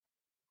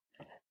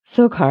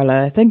So,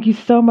 Karla, thank you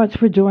so much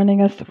for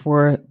joining us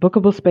for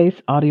Bookable Space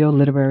Audio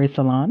Literary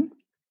Salon.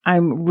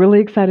 I'm really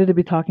excited to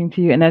be talking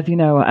to you. And as you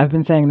know, I've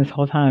been saying this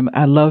whole time,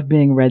 I love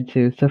being read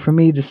to. So for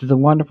me, this is a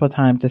wonderful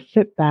time to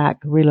sit back,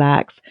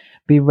 relax,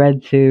 be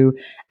read to,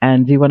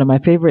 and do one of my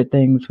favorite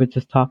things, which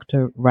is talk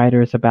to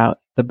writers about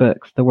the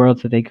books, the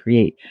worlds that they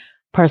create.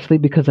 Partially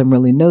because I'm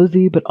really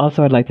nosy, but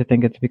also I'd like to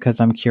think it's because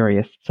I'm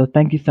curious. So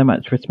thank you so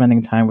much for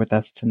spending time with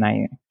us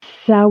tonight.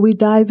 Shall we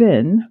dive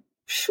in?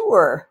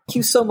 Sure. Thank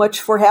you so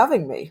much for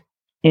having me.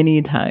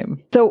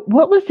 Anytime. So,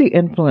 what was the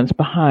influence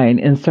behind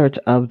In Search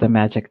of the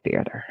Magic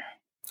Theater?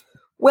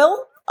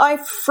 Well, I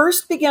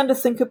first began to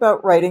think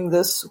about writing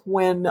this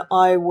when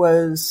I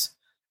was,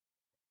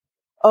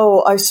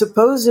 I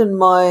suppose in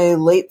my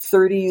late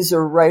 30s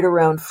or right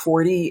around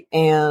 40,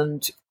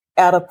 and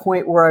at a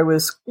point where I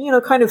was,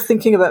 kind of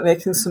thinking about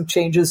making some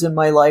changes in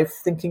my life,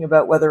 thinking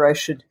about whether I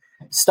should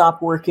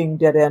stop working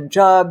dead-end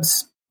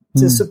jobs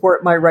to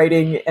support my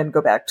writing and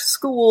go back to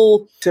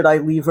school. Should I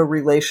leave a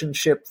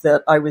relationship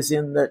that I was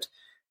in that,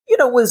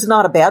 was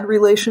not a bad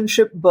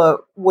relationship,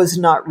 but was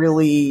not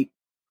really,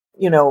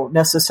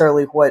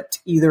 necessarily what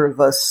either of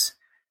us,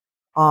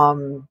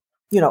 not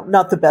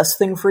the best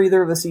thing for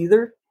either of us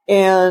either.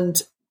 And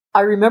I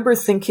remember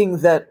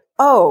thinking that,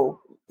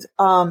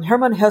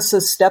 Hermann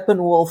Hesse's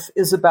Steppenwolf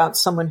is about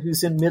someone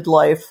who's in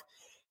midlife,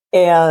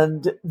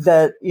 and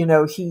that,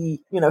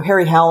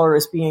 Harry Haller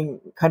is being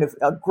kind of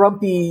a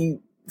grumpy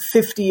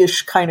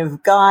 50-ish kind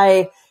of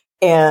guy.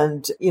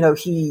 And,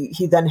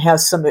 he then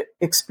has some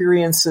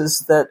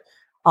experiences that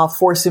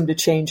force him to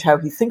change how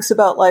he thinks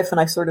about life.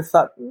 And I sort of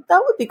thought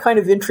that would be kind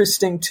of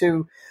interesting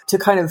to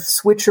kind of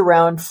switch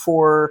around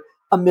for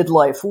a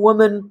midlife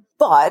woman.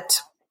 But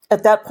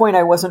at that point,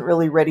 I wasn't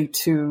really ready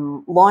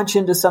to launch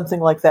into something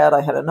like that.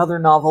 I had another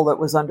novel that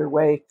was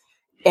underway.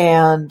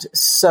 And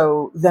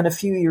so then a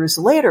few years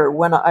later,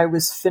 when I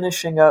was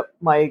finishing up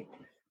my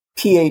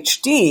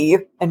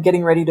PhD and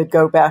getting ready to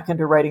go back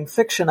into writing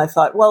fiction, I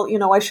thought, well,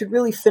 I should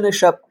really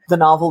finish up the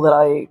novel that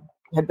I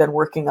had been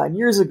working on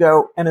years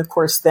ago. And of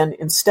course, then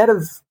instead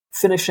of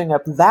finishing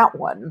up that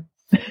one,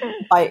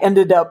 I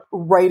ended up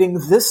writing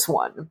this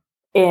one.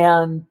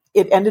 And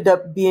it ended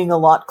up being a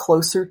lot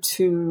closer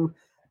to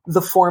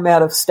the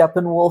format of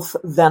Steppenwolf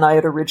than I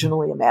had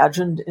originally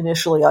imagined.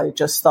 Initially, I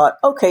just thought,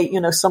 okay,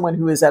 someone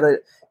who is at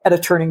a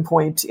turning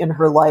point in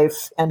her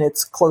life, and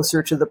it's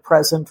closer to the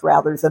present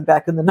rather than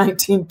back in the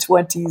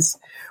 1920s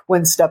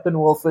when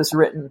Steppenwolf was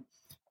written.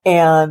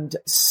 And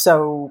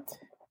so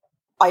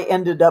I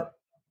ended up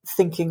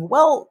thinking,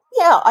 well,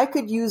 yeah, I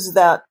could use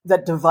that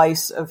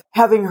device of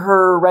having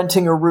her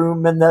renting a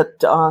room and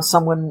that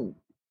someone,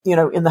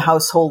 in the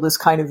household is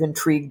kind of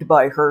intrigued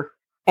by her.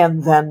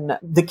 And then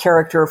the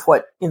character of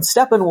what in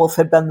Steppenwolf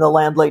had been the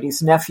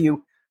landlady's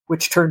nephew,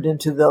 which turned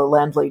into the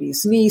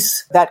landlady's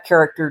niece. That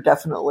character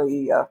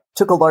definitely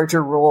took a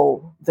larger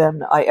role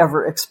than I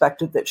ever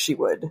expected that she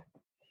would.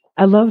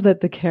 I love that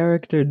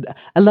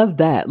I love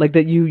that, like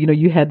that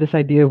you had this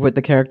idea of what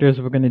the characters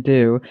were going to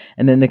do,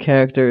 and then the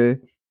character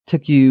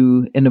took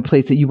you in a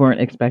place that you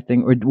weren't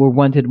expecting or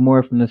wanted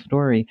more from the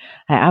story.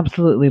 I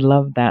absolutely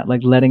love that,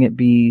 like letting it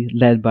be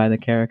led by the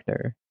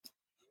character.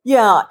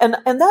 Yeah, and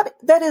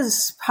that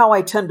is how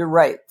I tend to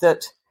write,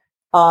 that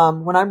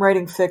when I'm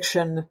writing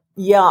fiction,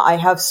 yeah, I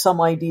have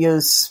some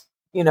ideas,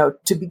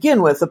 to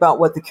begin with about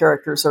what the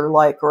characters are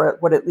like, or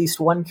what at least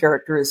one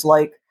character is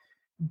like.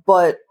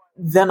 But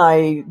then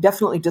I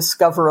definitely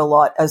discover a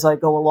lot as I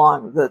go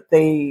along, that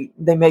they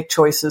make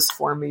choices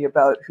for me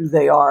about who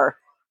they are.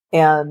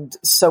 And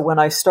so when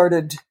I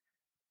started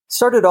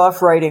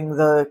off writing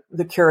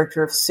the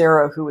character of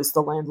Sarah, who is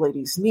the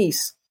landlady's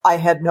niece, I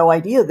had no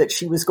idea that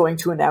she was going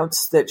to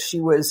announce that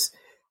she was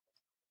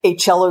a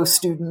cello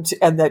student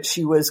and that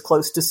she was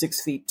close to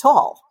 6 feet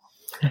tall,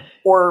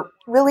 or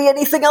really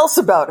anything else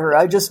about her.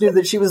 I just knew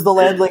that she was the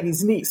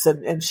landlady's niece,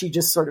 and she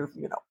just sort of,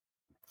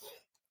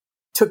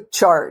 took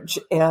charge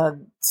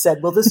and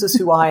said, well, this is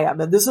who I am,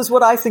 and this is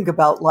what I think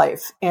about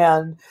life,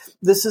 and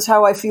this is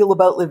how I feel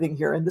about living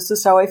here, and this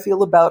is how I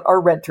feel about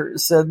our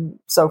renters, and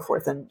so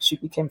forth. And she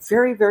became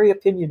very, very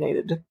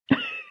opinionated.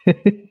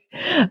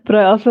 But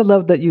I also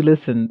love that you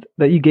listened,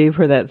 that you gave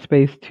her that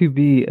space to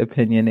be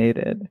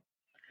opinionated.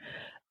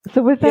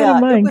 So with that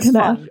in mind, can I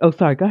ask? Oh,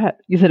 sorry, go ahead.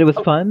 You said it was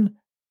fun?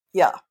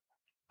 Yeah.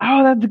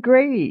 Oh, that's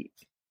great.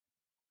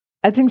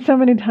 I think so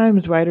many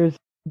times writers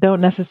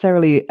don't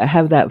necessarily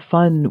have that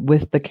fun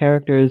with the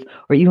characters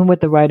or even with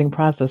the writing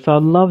process. So I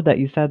love that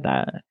you said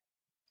that.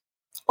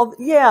 Well,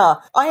 yeah,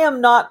 I am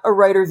not a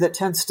writer that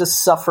tends to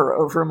suffer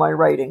over my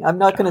writing. I'm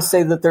not going to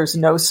say that there's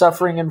no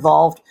suffering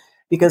involved,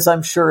 because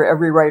I'm sure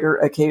every writer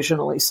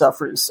occasionally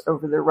suffers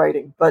over their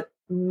writing. But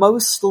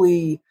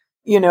mostly,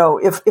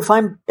 if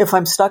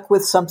I'm stuck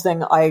with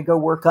something, I go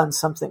work on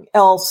something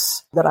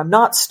else that I'm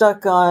not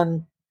stuck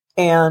on,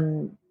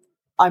 and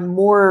I'm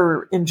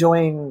more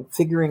enjoying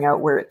figuring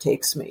out where it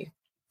takes me.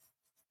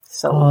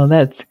 So,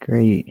 that's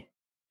great.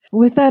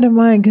 With that in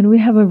mind, can we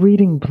have a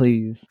reading,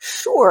 please?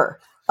 Sure.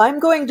 I'm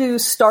going to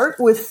start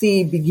with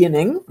the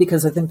beginning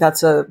because I think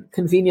that's a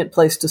convenient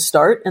place to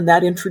start, and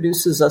that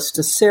introduces us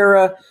to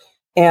Sarah,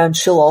 and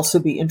she'll also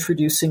be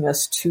introducing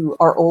us to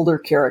our older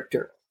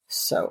character.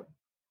 So,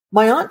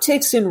 my aunt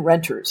takes in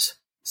renters.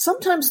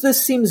 Sometimes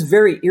this seems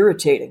very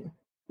irritating.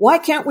 Why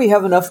can't we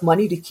have enough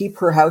money to keep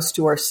her house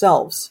to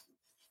ourselves?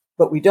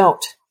 But we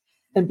don't.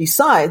 And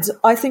besides,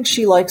 I think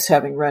she likes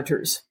having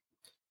renters.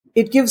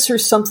 It gives her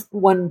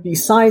someone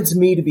besides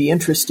me to be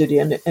interested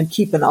in and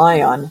keep an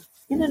eye on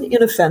in an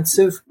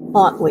inoffensive,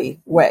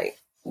 auntly way.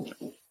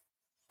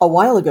 A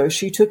while ago,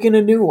 she took in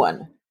a new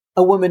one,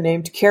 a woman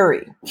named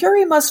Carrie.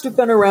 Carrie must have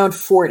been around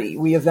 40,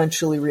 we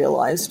eventually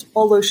realized,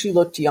 although she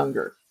looked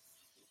younger.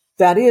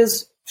 That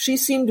is, she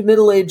seemed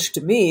middle-aged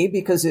to me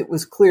because it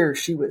was clear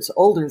she was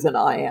older than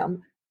I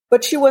am,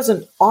 but she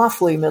wasn't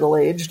awfully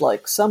middle-aged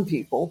like some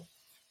people,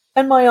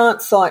 and my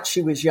aunt thought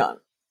she was young.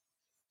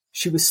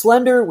 She was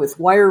slender, with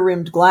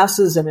wire-rimmed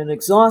glasses and an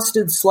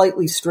exhausted,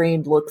 slightly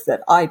strained look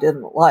that I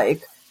didn't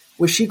like.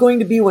 Was she going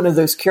to be one of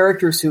those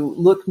characters who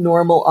look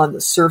normal on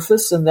the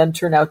surface and then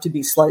turn out to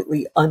be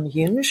slightly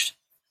unhinged?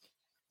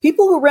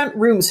 People who rent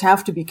rooms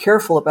have to be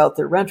careful about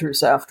their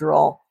renters, after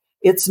all.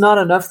 It's not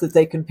enough that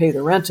they can pay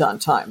the rent on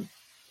time.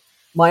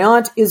 My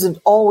aunt isn't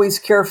always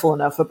careful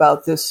enough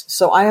about this,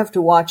 so I have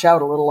to watch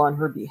out a little on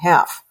her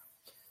behalf.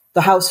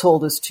 The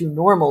household is too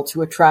normal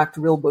to attract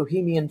real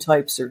bohemian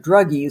types or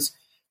druggies,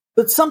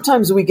 but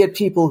sometimes we get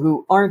people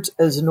who aren't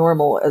as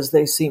normal as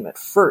they seem at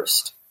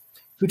first,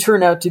 who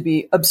turn out to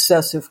be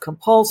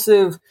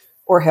obsessive-compulsive,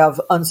 or have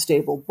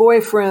unstable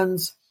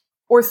boyfriends,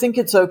 or think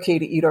it's okay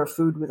to eat our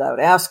food without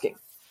asking.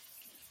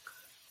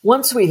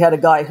 Once we had a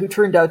guy who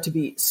turned out to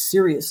be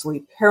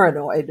seriously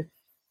paranoid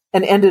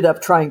and ended up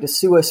trying to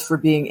sue us for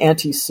being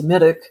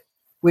anti-Semitic,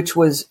 which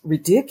was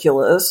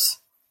ridiculous,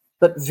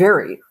 but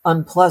very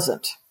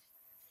unpleasant.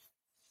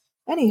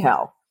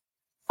 Anyhow,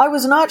 I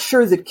was not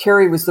sure that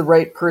Carrie was the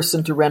right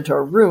person to rent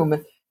our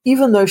room,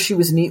 even though she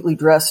was neatly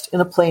dressed in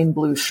a plain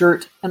blue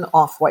shirt and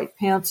off-white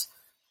pants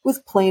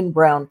with plain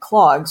brown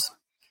clogs,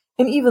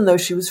 and even though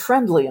she was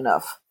friendly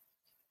enough.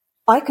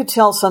 I could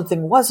tell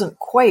something wasn't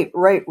quite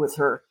right with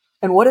her,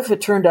 and what if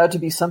it turned out to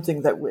be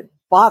something that would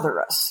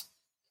bother us?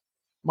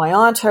 My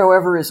aunt,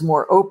 however, is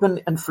more open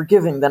and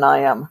forgiving than I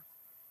am.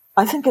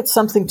 I think it's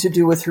something to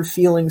do with her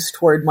feelings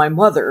toward my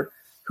mother,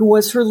 who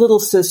was her little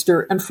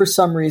sister and for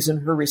some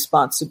reason her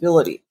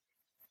responsibility.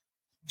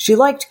 She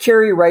liked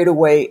Carrie right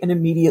away and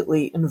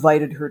immediately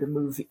invited her to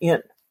move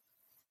in.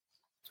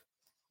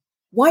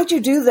 "Why'd you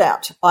do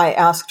that?" I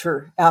asked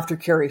her after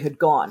Carrie had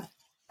gone.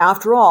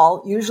 After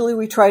all, usually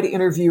we try to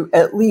interview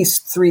at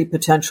least 3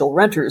 potential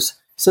renters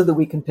so that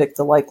we can pick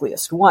the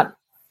likeliest one.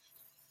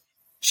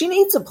 "She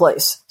needs a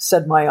place,"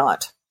 said my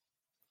aunt.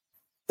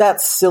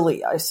 "That's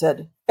silly," I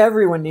said.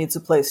 "Everyone needs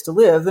a place to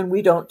live, and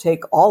we don't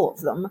take all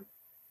of them.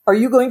 Are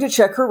you going to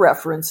check her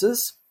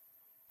references?"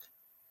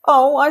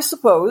 "Oh, I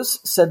suppose,"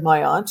 said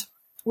my aunt,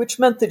 which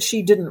meant that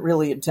she didn't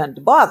really intend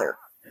to bother.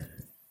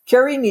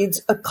 "Carrie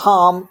needs a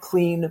calm,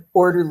 clean,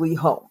 orderly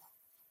home."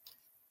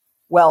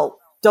 "Well,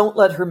 don't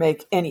let her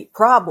make any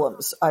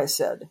problems," I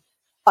said.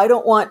 "I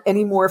don't want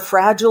any more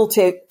fragile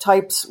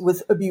types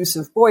with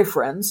abusive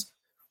boyfriends,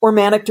 or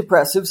manic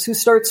depressives who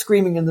start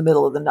screaming in the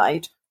middle of the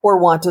night, or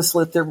want to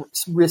slit their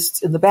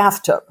wrists in the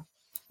bathtub.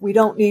 We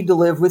don't need to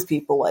live with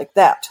people like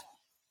that."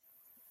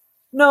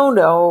 "No,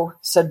 no,"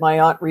 said my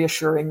aunt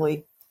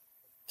reassuringly.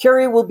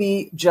 "Carrie will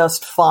be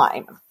just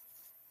fine."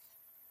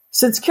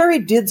 Since Carrie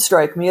did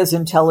strike me as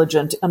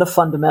intelligent and a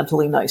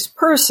fundamentally nice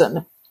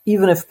person,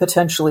 even if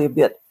potentially a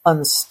bit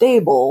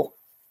unstable,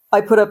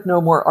 I put up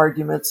no more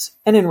arguments,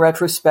 and in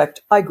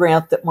retrospect, I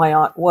grant that my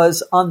aunt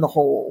was, on the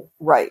whole,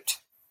 right.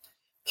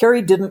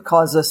 Carrie didn't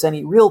cause us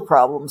any real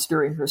problems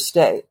during her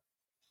stay.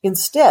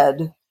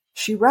 Instead,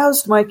 she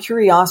roused my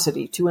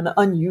curiosity to an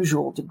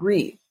unusual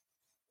degree.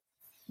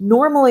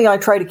 Normally, I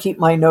try to keep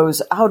my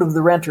nose out of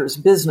the renter's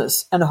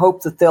business and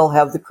hope that they'll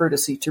have the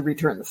courtesy to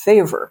return the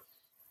favor.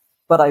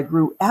 But I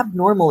grew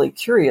abnormally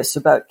curious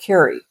about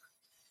Carrie.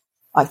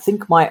 I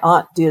think my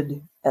aunt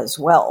did as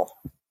well.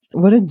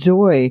 What a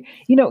joy.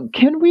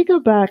 Can we go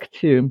back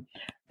to,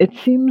 it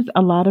seems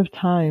a lot of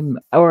time,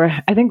 or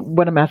I think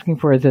what I'm asking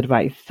for is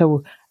advice.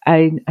 So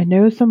I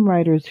know some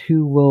writers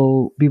who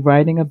will be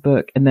writing a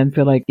book and then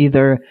feel like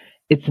either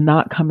it's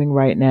not coming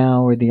right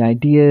now, or the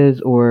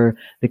ideas or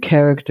the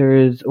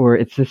characters, or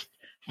it's just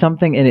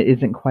something and it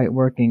isn't quite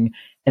working.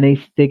 And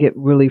they get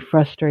really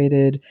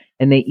frustrated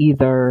and they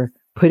either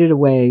put it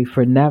away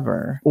for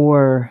never,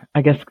 or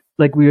I guess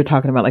like we were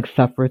talking about, like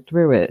suffer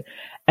through it.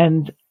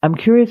 And I'm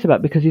curious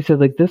about, because you said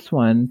like this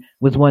one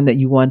was one that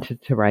you wanted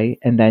to write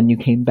and then you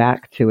came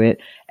back to it.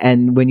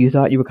 And when you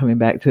thought you were coming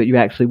back to it, you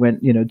actually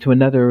went, to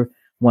another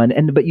one,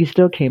 but you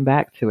still came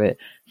back to it.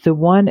 So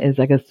one is,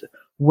 I guess,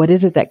 what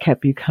is it that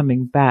kept you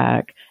coming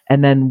back?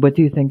 And then what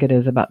do you think it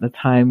is about the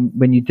time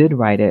when you did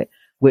write it?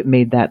 What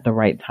made that the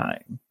right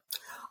time?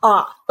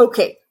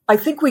 Okay. I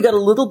think we got a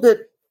little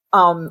bit,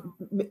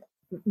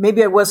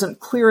 maybe I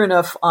wasn't clear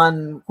enough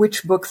on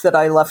which book that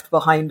I left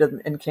behind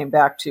and came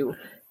back to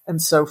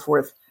and so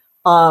forth.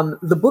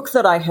 The book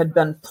that I had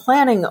been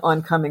planning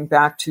on coming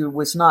back to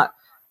was not,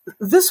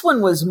 this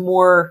one was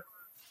more,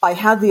 I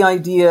had the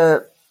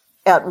idea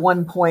at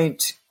one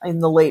point in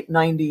the late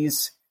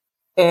 90s,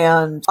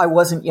 and I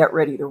wasn't yet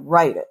ready to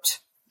write it.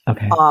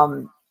 Okay.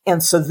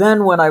 And so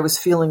then when I was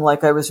feeling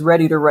like I was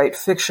ready to write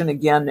fiction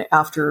again,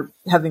 after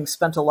having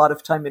spent a lot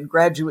of time in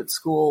graduate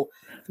school,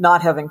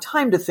 not having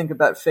time to think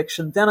about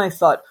fiction, then I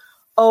thought,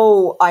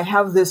 oh, I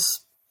have this,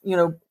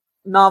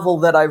 novel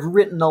that I've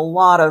written a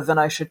lot of and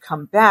I should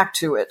come back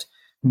to it.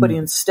 But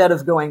instead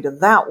of going to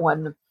that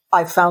one,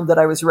 I found that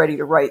I was ready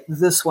to write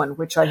this one,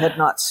 which I had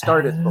not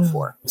started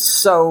before.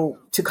 So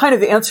to kind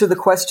of answer the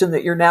question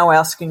that you're now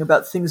asking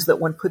about things that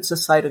one puts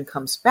aside and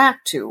comes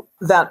back to,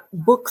 that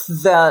book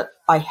that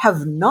I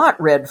have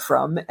not read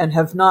from and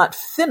have not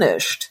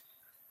finished,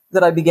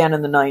 that I began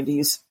in the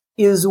 90s,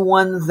 is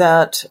one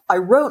that I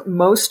wrote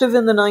most of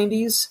in the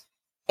 90s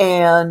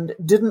and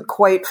didn't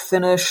quite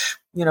finish,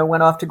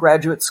 went off to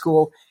graduate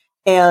school.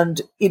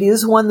 And it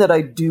is one that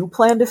I do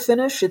plan to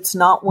finish. It's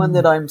not one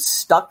that I'm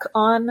stuck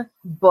on,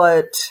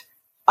 but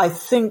I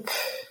think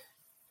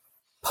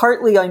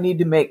partly I need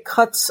to make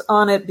cuts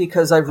on it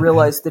because I've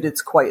realized that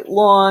it's quite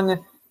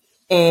long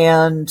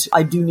and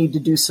I do need to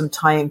do some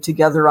tying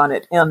together on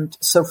it. And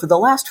so for the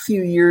last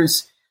few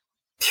years,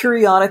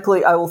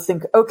 periodically I will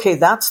think, okay,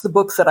 that's the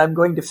book that I'm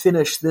going to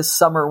finish this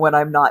summer when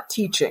I'm not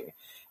teaching.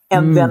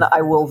 And then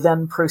I will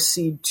then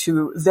proceed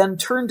to then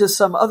turn to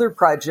some other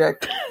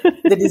project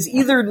that is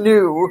either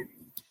new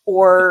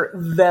or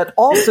that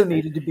also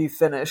needed to be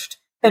finished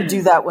and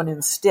do that one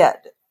instead.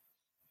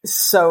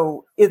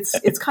 So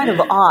it's kind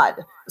of odd.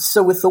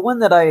 So with the one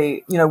that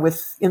I,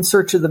 with In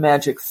Search of the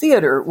Magic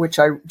Theater, which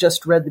I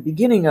just read the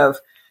beginning of,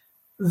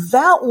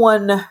 that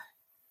one,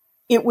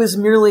 it was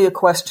merely a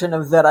question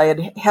of that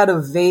I had a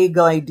vague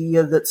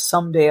idea that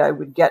someday I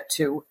would get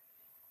to,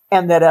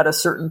 and that at a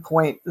certain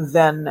point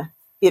then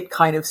it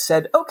kind of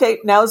said, okay,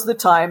 now's the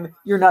time.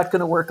 You're not going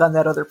to work on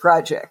that other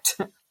project.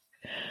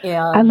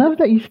 And I love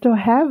that you still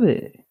have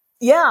it.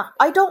 Yeah,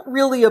 I don't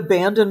really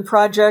abandon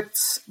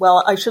projects.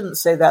 Well, I shouldn't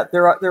say that.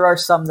 There are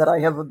some that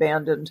I have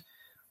abandoned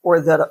or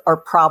that are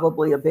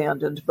probably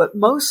abandoned. But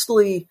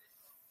mostly,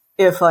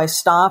 if I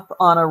stop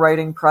on a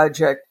writing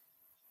project,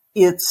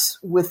 it's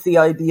with the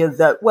idea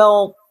that,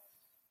 well,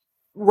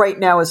 right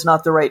now is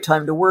not the right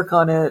time to work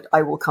on it.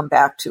 I will come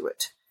back to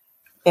it.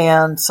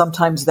 And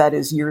sometimes that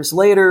is years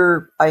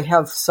later. I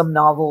have some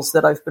novels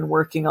that I've been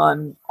working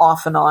on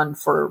off and on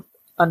for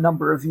a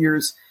number of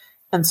years.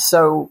 And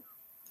so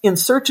In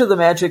Search of the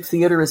Magic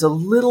Theater is a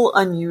little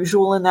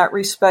unusual in that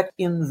respect,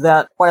 in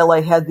that while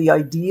I had the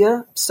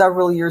idea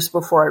several years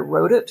before I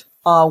wrote it,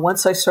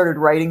 once I started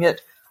writing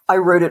it, I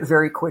wrote it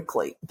very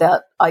quickly.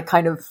 That I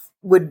kind of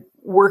would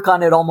work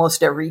on it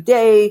almost every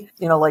day,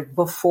 like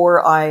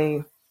before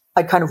I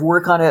kind of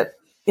work on it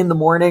in the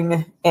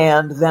morning,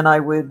 and then I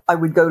would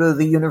go to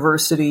the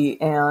university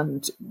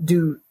and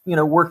do,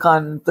 work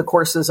on the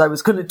courses I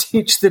was going to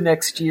teach the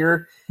next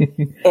year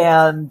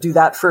and do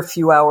that for a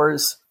few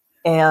hours.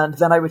 And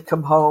then I would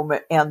come home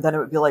and then it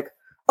would be like,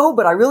 oh,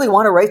 but I really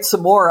want to write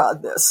some more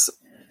on this.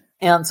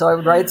 And so I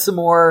would write some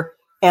more,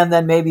 and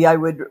then maybe I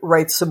would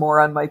write some more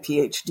on my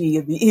PhD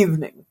in the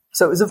evening.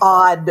 So it was an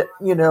odd,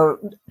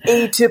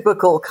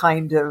 atypical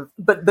kind of,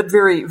 but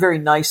very, very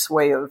nice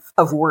way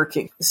of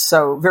working.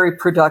 So very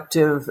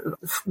productive,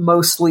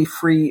 mostly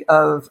free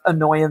of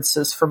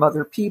annoyances from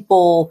other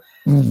people,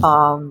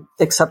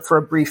 except for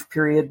a brief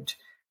period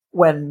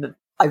when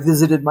I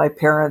visited my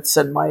parents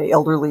and my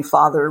elderly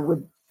father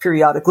would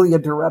periodically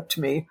interrupt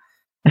me.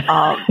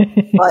 But,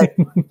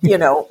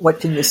 what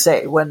can you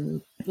say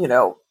when,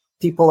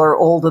 people are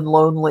old and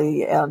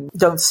lonely and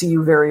don't see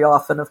you very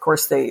often? Of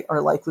course, they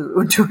are likely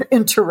to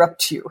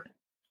interrupt you.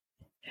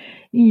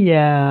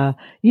 Yeah.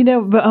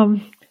 But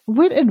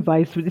what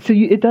advice would,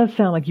 it does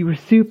sound like you were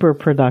super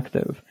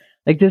productive,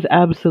 like just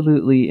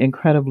absolutely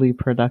incredibly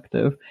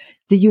productive.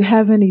 Do you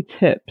have any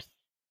tips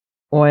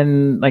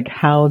on like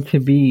how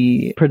to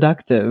be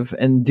productive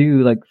and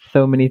do like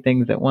so many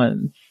things at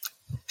once?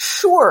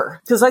 Sure.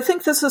 Because I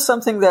think this is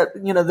something that,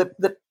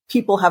 that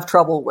people have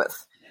trouble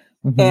with.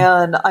 Mm-hmm.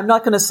 And I'm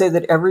not going to say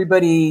that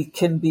everybody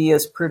can be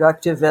as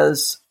productive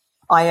as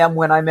I am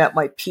when I'm at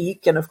my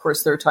peak. And of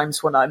course, there are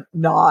times when I'm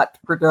not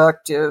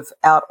productive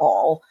at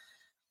all.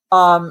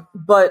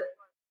 But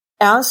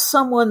as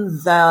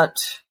someone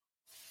that,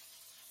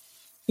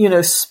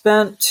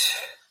 spent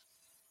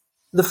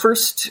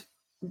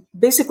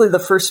basically the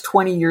first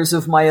 20 years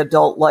of my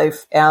adult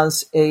life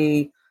as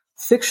a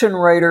fiction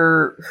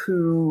writer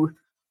who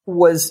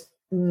was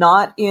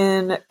not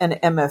in an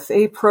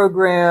MFA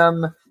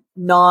program,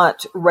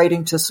 not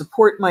writing to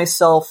support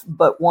myself,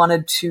 but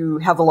wanted to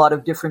have a lot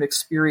of different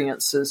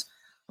experiences.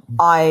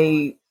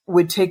 I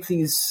would take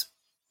these,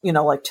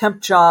 like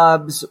temp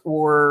jobs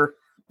or,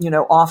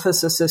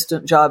 office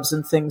assistant jobs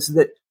and things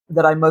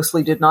that I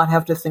mostly did not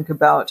have to think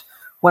about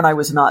when I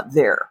was not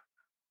there,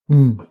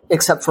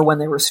 except for when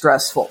they were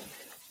stressful.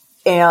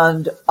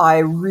 And I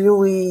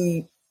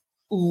really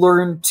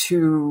learned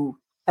to,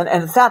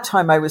 and at that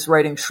time I was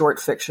writing short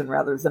fiction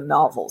rather than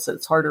novels.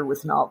 It's harder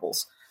with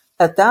novels.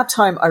 At that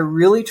time, I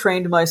really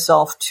trained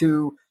myself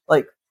to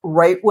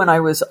write when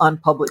I was on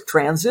public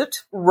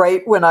transit,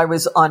 write when I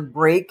was on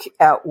break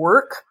at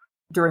work,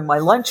 during my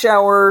lunch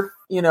hour,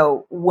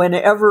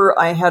 whenever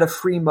I had a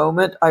free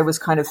moment, I was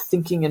kind of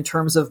thinking in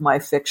terms of my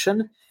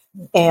fiction,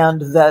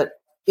 and that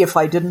if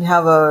I didn't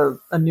have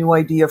a new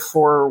idea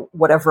for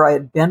whatever I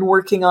had been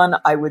working on,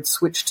 I would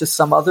switch to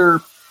some other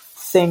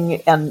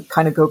thing and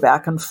kind of go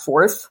back and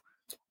forth.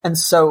 And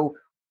so,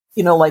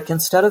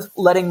 instead of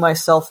letting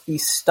myself be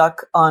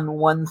stuck on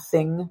one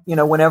thing,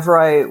 whenever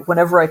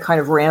I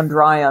kind of ran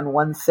dry on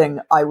one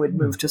thing, I would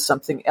move to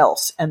something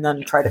else and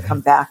then try to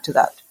come back to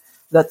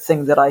that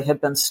thing that I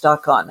had been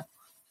stuck on.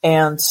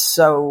 And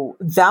so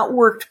that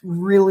worked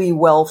really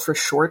well for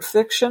short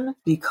fiction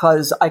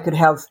because I could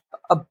have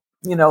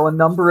a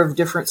number of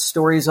different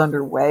stories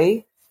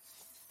underway,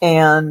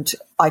 and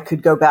I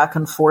could go back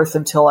and forth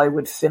until I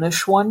would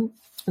finish one.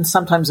 And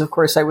sometimes, of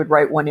course, I would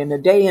write one in a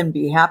day and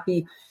be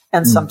happy.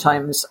 And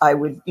sometimes I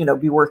would,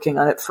 be working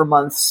on it for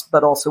months,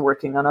 but also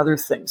working on other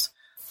things.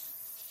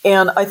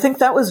 And I think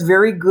that was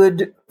very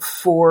good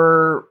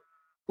for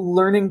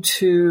learning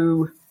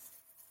to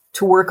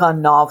work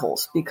on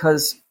novels,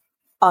 because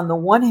on the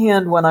one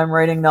hand, when I'm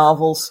writing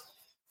novels,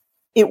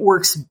 it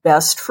works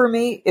best for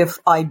me if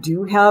I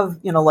do have,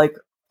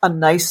 a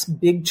nice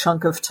big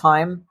chunk of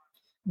time,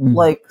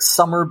 like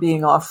summer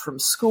being off from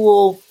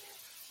school,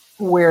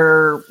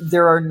 where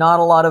there are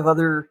not a lot of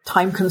other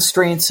time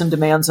constraints and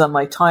demands on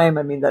my time.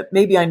 I mean, that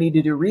maybe I need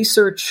to do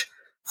research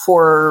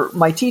for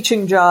my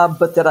teaching job,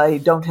 but that I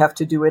don't have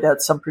to do it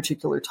at some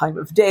particular time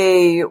of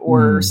day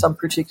or some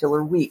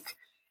particular week.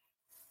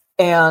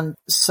 And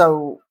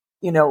so,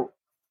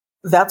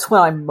 that's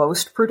when I'm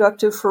most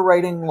productive for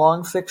writing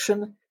long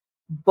fiction.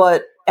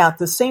 But at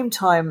the same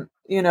time,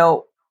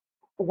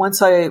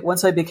 once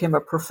I became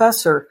a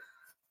professor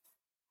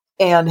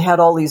and had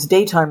all these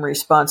daytime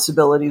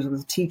responsibilities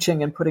with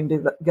teaching and putting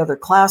together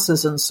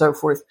classes and so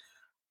forth,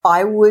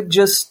 I would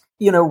just,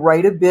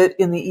 write a bit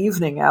in the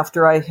evening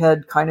after I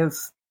had kind of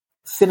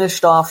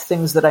finished off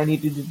things that I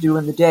needed to do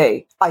in the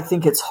day. I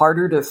think it's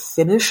harder to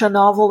finish a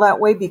novel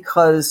that way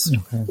because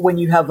when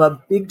you have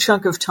a big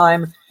chunk of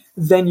time,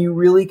 then you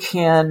really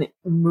can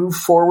move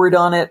forward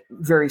on it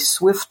very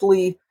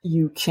swiftly.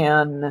 You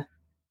can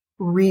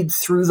read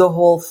through the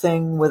whole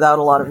thing without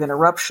a lot of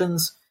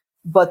interruptions,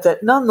 but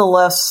that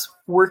nonetheless,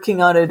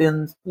 working on it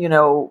in,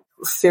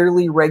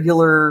 fairly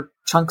regular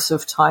chunks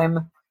of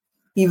time,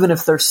 even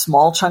if they're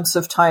small chunks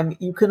of time,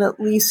 you can at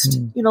least,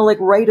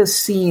 write a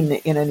scene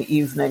in an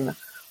evening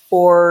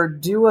or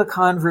do a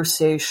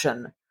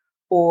conversation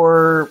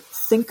or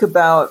think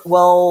about,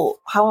 well,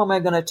 how am I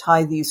going to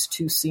tie these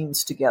two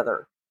scenes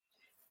together?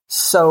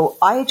 So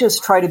I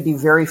just try to be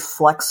very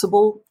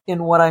flexible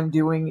in what I'm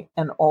doing,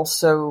 and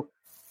also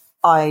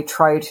I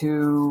try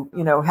to,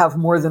 have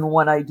more than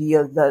one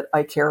idea that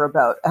I care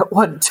about at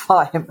one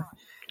time,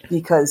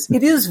 because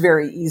it is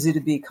very easy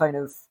to be kind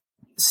of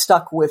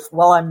stuck with,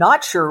 well, I'm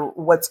not sure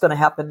what's going to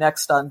happen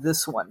next on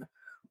this one,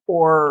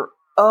 or,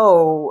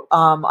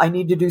 I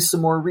need to do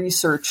some more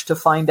research to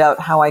find out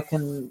how I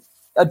can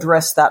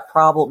address that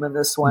problem in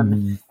this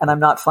one, and I'm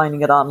not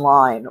finding it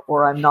online,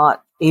 or I'm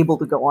not able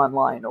to go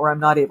online, or I'm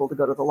not able to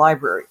go to the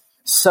library.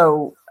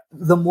 So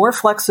the more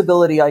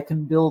flexibility I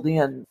can build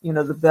in,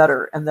 the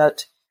better. And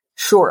that,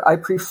 sure, I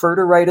prefer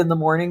to write in the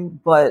morning,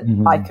 but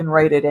I can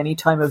write at any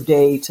time of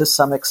day to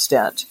some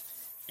extent.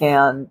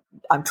 And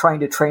I'm trying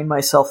to train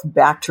myself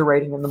back to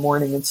writing in the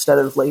morning instead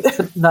of late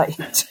at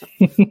night.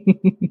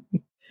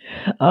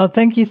 Oh,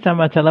 thank you so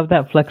much. I love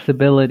that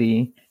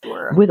flexibility.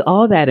 Sure. With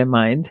all that in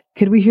mind,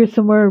 could we hear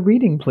some more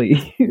reading,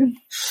 please?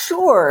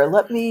 Sure.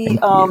 Let me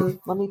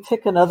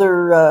pick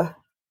another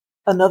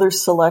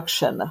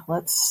selection.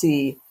 Let's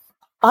see.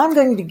 I'm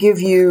going to give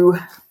you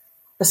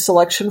a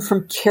selection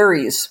from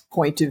Carrie's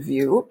point of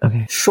view,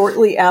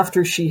 shortly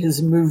after she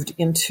has moved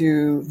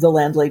into the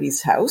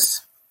landlady's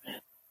house.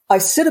 I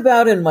sit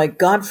about in my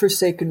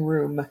godforsaken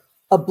room,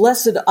 a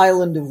blessed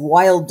island of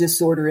wild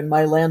disorder in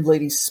my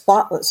landlady's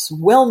spotless,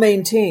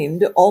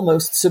 well-maintained,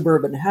 almost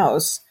suburban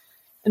house,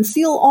 and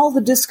feel all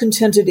the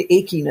discontented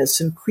achiness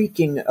and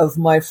creaking of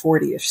my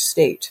 40-ish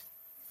state.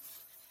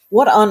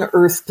 What on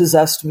earth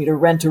possessed me to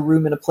rent a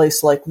room in a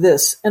place like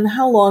this, and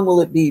how long will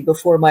it be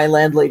before my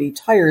landlady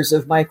tires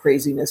of my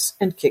craziness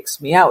and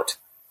kicks me out?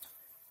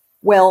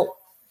 Well,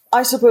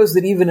 I suppose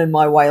that even in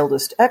my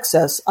wildest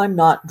excess, I'm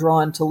not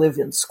drawn to live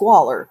in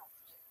squalor.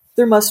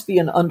 There must be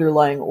an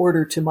underlying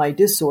order to my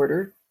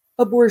disorder,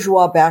 a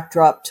bourgeois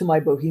backdrop to my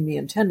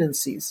bohemian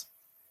tendencies.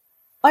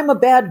 I'm a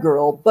bad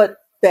girl, but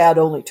bad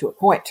only to a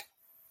point.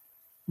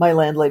 My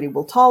landlady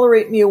will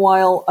tolerate me a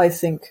while, I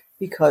think,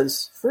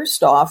 because,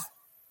 first off,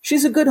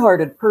 she's a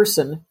good-hearted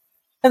person,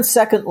 and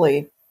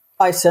secondly,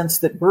 I sense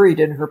that buried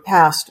in her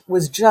past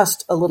was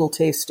just a little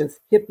taste of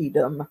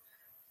hippiedom,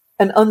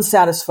 an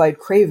unsatisfied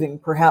craving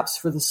perhaps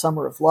for the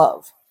summer of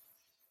love.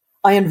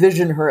 I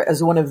envision her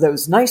as one of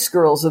those nice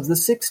girls of the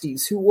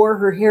 60s who wore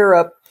her hair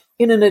up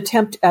in an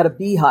attempt at a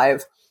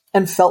beehive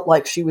and felt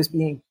like she was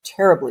being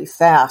terribly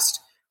fast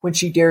when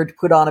she dared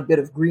put on a bit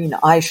of green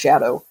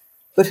eyeshadow,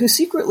 but who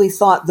secretly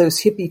thought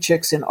those hippie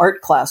chicks in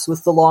art class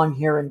with the long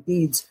hair and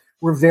beads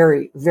were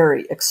very,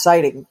 very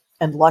exciting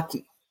and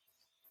lucky.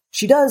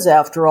 She does,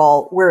 after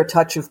all, wear a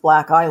touch of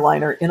black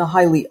eyeliner in a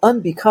highly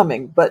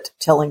unbecoming but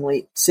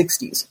tellingly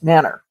 60s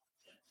manner.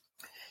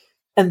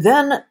 And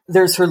then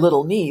there's her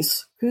little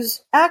niece,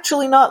 who's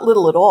actually not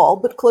little at all,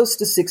 but close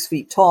to 6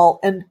 feet tall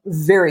and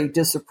very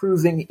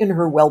disapproving in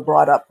her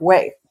well-brought-up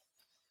way.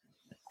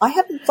 I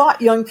hadn't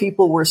thought young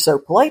people were so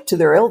polite to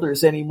their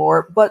elders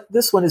anymore, but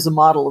this one is a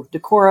model of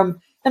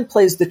decorum and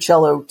plays the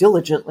cello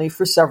diligently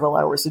for several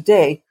hours a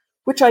day,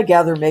 which I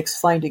gather makes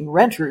finding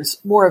renters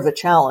more of a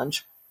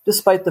challenge,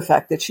 despite the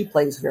fact that she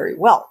plays very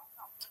well.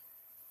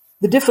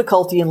 The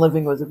difficulty in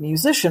living with a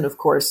musician, of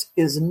course,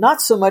 is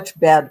not so much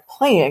bad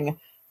playing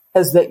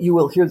as that you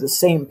will hear the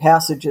same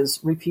passages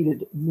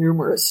repeated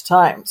numerous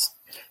times,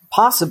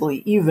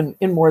 possibly even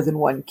in more than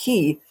one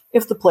key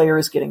if the player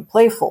is getting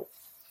playful.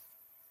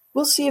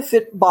 We'll see if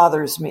it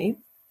bothers me.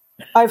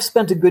 I've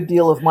spent a good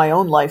deal of my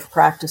own life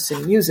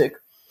practicing music,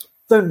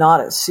 though not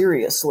as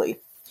seriously.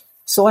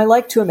 So I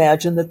like to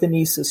imagine that the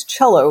niece's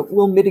cello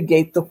will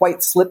mitigate the white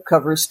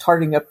slipcovers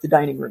tarting up the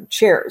dining room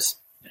chairs.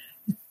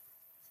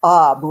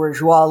 Ah,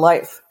 bourgeois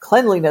life.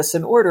 Cleanliness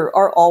and order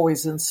are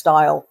always in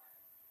style,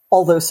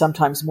 although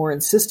sometimes more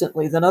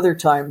insistently than other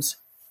times,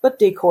 but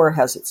decor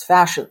has its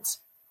fashions.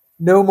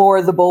 No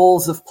more the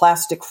bowls of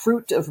plastic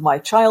fruit of my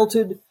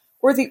childhood,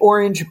 or the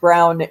orange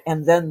brown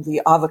and then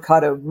the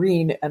avocado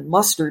green and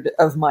mustard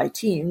of my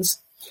teens.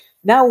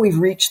 Now we've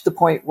reached the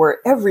point where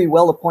every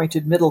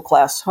well-appointed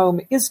middle-class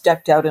home is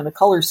decked out in a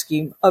color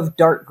scheme of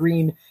dark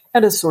green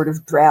and a sort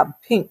of drab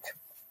pink.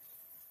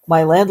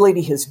 My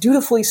landlady has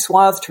dutifully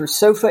swathed her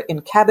sofa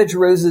in cabbage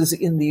roses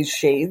in these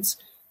shades,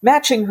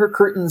 matching her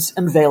curtains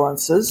and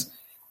valances,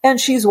 and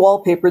she's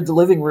wallpapered the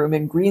living room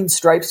in green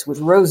stripes with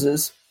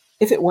roses.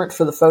 If it weren't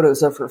for the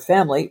photos of her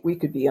family, we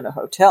could be in a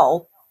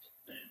hotel.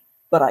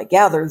 But I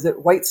gather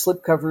that white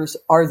slipcovers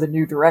are the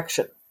new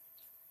direction.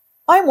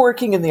 I'm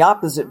working in the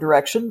opposite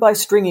direction by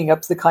stringing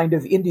up the kind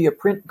of India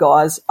print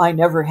gauze I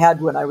never had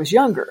when I was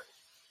younger.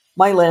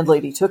 My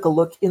landlady took a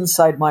look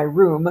inside my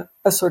room,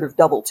 a sort of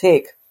double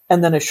take,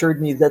 and then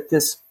assured me that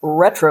this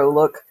retro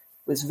look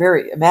was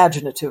very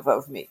imaginative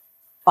of me.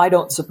 I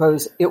don't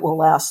suppose it will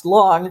last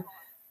long.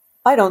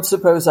 I don't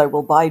suppose I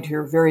will bide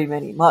here very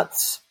many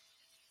months.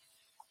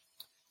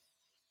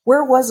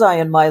 Where was I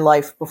in my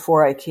life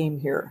before I came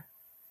here?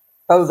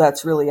 Oh,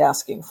 that's really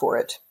asking for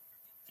it.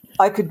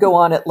 I could go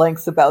on at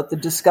length about the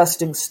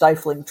disgusting,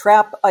 stifling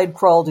trap I'd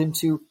crawled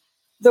into,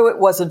 though it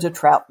wasn't a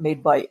trap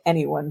made by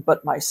anyone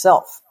but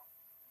myself.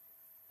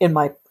 In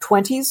my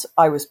 20s,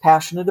 I was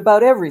passionate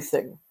about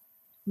everything.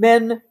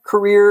 Men,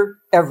 career,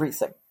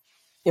 everything.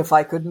 If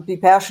I couldn't be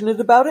passionate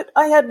about it,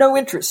 I had no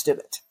interest in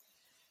it.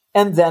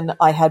 And then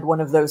I had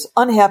one of those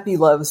unhappy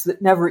loves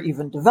that never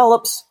even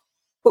develops,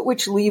 but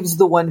which leaves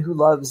the one who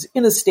loves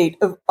in a state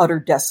of utter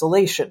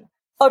desolation,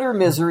 utter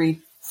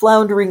misery,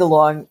 floundering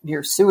along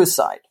near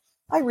suicide.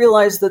 I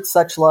realize that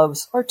such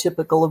loves are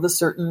typical of a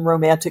certain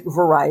romantic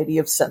variety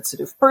of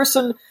sensitive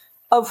person,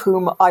 of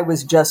whom I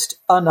was just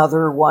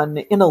another one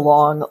in a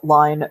long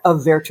line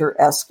of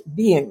Werther-esque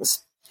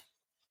beings.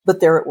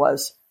 But there it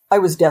was. I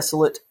was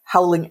desolate,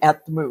 howling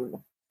at the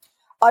moon.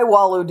 I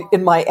wallowed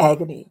in my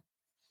agony.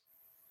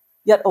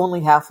 Yet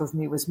only half of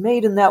me was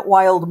made in that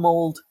wild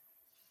mold.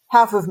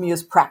 Half of me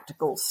is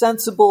practical,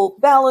 sensible,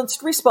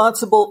 balanced,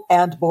 responsible,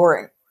 and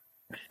boring.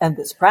 And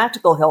this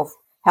practical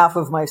half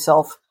of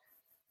myself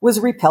was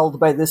repelled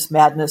by this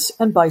madness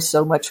and by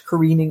so much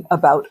careening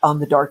about on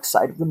the dark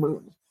side of the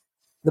moon.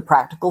 The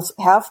practical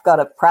half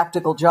got a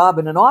practical job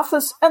in an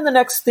office, and the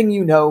next thing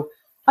you know,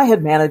 I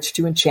had managed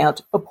to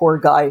enchant a poor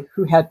guy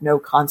who had no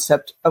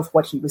concept of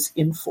what he was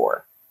in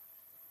for.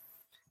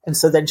 And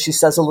so then she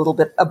says a little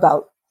bit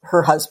about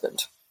her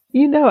husband.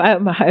 You know,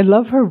 I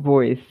love her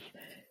voice.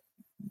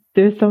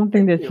 There's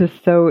something that's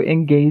just so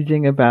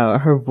engaging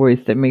about her voice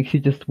that makes you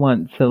just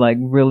want to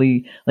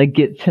really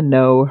get to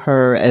know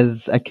her as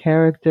a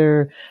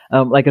character.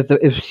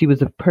 If she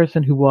was a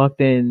person who walked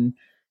in,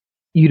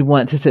 you'd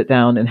want to sit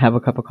down and have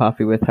a cup of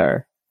coffee with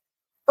her.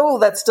 Oh,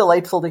 that's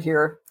delightful to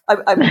hear.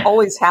 I'm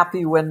always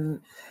happy when,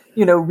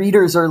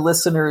 readers or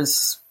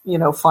listeners,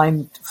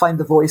 find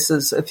the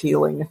voices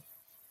appealing.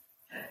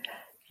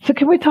 So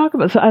can we talk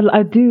about, I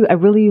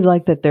really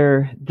like that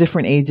they're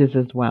different ages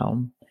as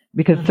well.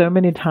 Because so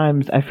many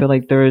times I feel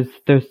like there's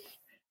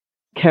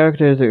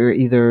characters that are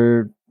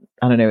either,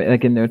 I don't know,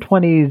 like in their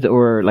 20s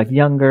or like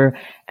younger,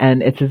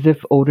 and it's as if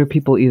older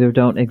people either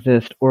don't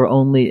exist or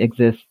only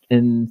exist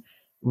in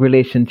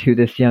relation to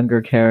this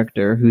younger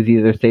character who's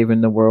either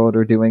saving the world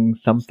or doing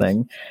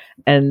something.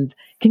 And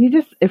can you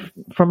just,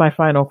 for my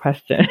final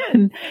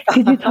question,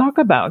 could you talk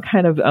about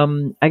kind of,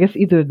 I guess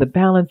either the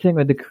balancing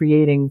or the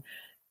creating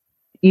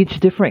each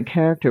different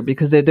character,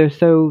 because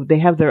they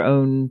have their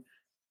own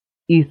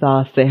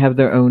ethos, they have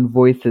their own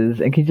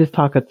voices. And can you just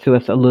talk to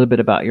us a little bit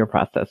about your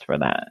process for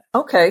that?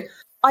 Okay.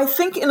 I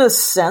think in a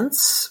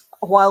sense,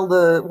 while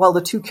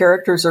the two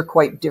characters are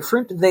quite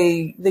different,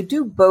 they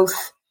do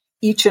both,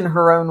 each in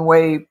her own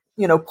way,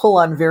 pull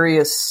on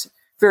various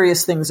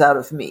things out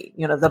of me.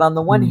 That on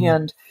the one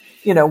hand,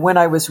 when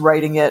I was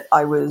writing it,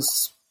 I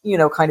was,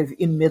 kind of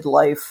in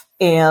midlife,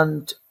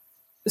 and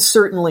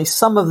certainly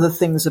some of the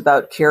things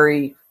about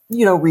Carrie,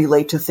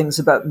 relate to things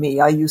about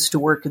me. I used to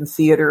work in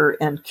theater,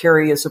 and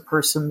Carrie is a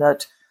person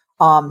that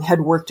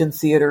had worked in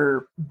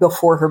theater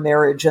before her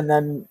marriage, and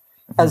then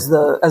as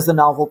the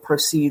novel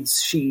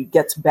proceeds, she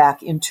gets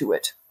back into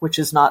it, which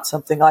is not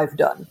something I've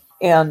done.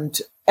 And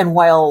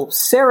while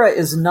Sarah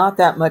is not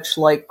that much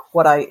like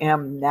what I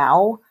am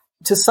now,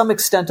 to some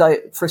extent,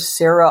 for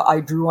Sarah,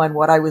 I drew on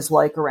what I was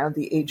like around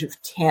the age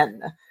of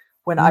 10,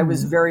 when I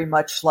was very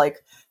much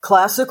like,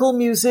 classical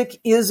music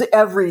is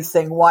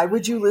everything. Why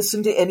would you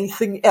listen to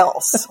anything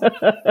else?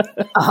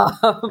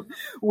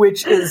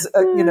 Which is,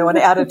 an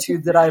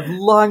attitude that I've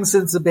long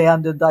since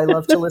abandoned. I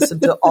love to listen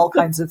to all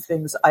kinds of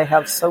things. I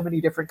have so many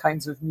different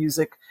kinds of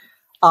music,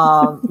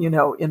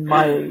 in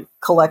my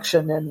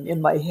collection and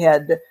in my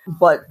head.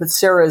 But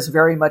Sarah is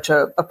very much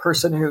a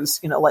person who's,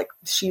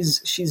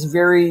 she's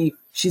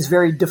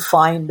very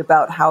defined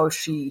about how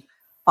she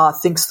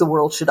thinks the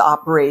world should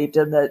operate,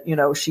 and that,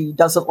 she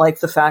doesn't like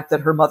the fact that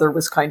her mother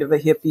was kind of a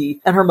hippie,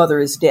 and her mother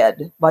is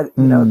dead by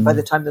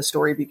the time the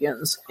story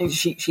begins.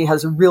 She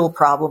has a real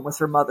problem with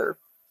her mother.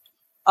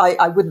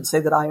 I wouldn't say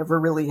that I ever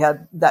really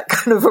had that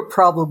kind of a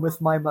problem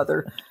with my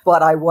mother,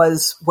 but I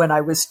was, when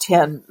I was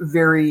 10,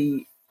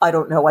 very, I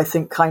don't know, I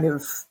think kind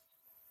of,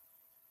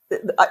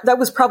 that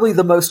was probably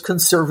the most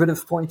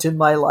conservative point in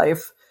my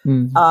life.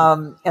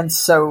 And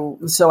so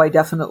I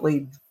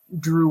definitely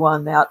drew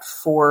on that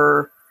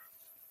for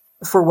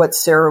what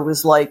Sarah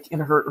was like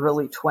in her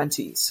early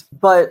 20s.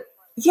 But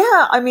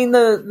yeah, I mean,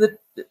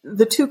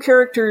 the two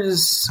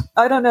characters,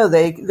 I don't know,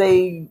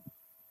 they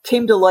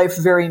came to life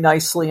very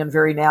nicely and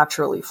very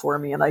naturally for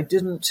me. And I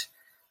didn't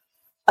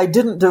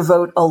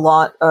devote a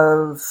lot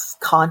of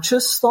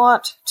conscious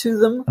thought to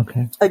them.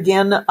 Okay.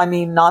 Again, I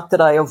mean, not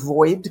that I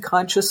avoid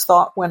conscious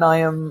thought when I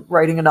am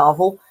writing a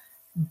novel,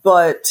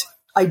 but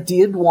I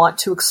did want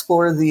to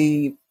explore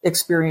the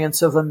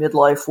experience of a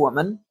midlife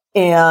woman.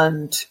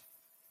 And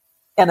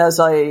as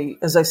I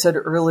said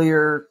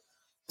earlier,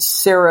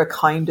 Sarah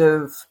kind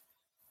of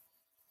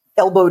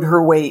elbowed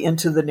her way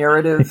into the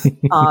narrative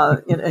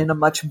in a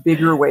much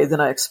bigger way than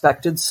I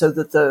expected, so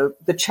that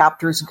the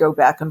chapters go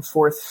back and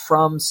forth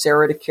from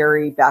Sarah to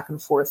Carrie, back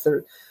and forth.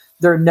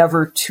 There are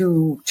never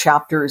two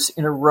chapters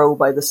in a row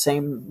by the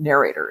same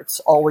narrator. It's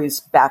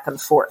always back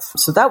and forth.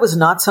 So that was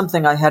not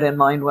something I had in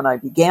mind when I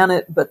began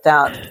it, but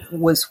that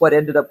was what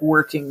ended up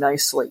working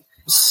nicely.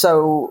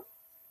 So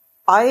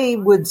I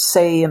would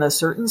say, in a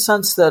certain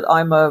sense, that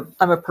I'm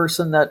a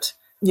person that,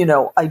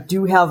 I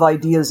do have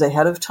ideas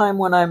ahead of time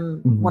when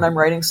I'm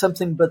writing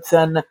something, but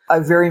then I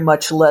very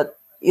much let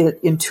it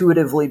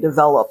intuitively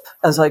develop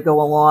as I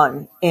go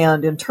along.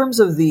 And in terms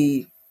of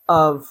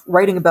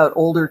writing about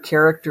older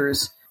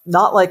characters,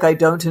 not like I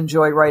don't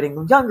enjoy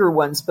writing younger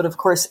ones, but of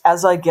course,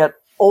 as I get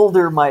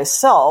older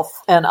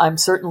myself, and I'm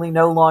certainly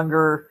no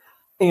longer,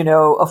 a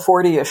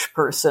 40-ish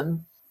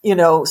person,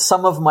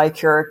 some of my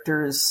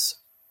characters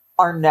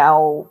are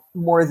now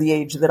more the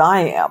age that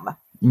I am.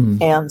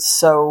 And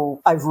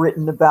so I've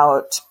written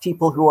about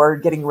people who are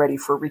getting ready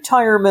for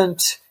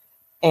retirement,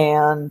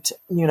 and,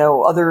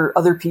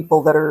 other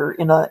people that are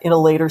in a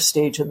later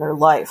stage in their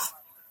life.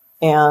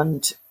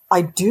 And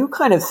I do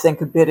kind of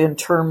think a bit in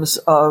terms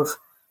of,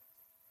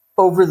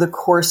 over the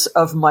course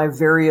of my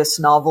various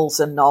novels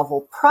and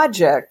novel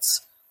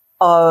projects,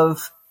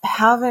 of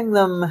having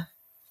them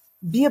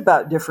be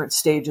about different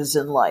stages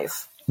in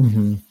life.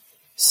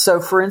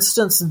 So, for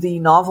instance, the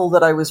novel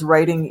that I was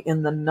writing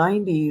in the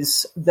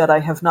 90s that I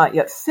have not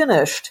yet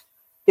finished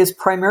is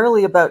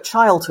primarily about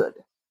childhood.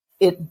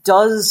 It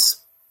does,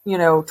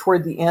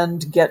 toward the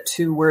end, get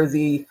to where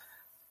the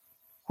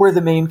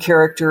main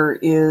character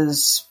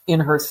is in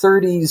her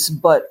 30s,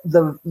 but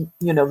the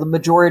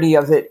majority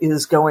of it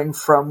is going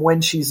from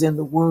when she's in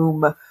the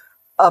womb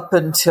up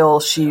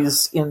until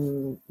she's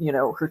in,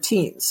 her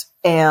teens.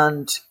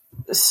 And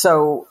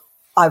so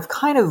I've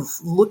kind of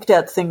looked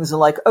at things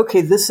like,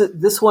 okay,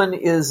 this one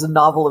is a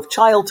novel of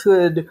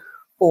childhood,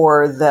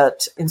 or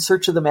that In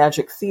Search of the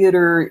Magic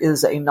Theater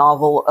is a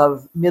novel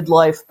of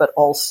midlife, but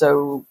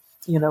also,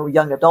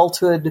 young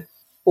adulthood.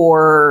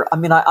 Or, I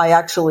mean, I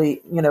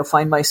actually,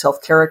 find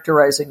myself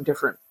characterizing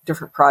different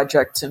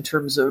projects in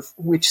terms of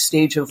which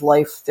stage of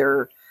life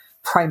they're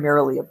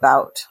primarily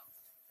about.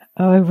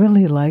 Oh, I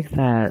really like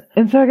that.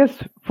 And so I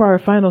guess for our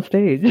final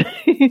stage,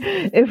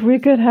 if we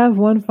could have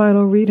one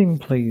final reading,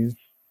 please.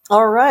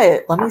 All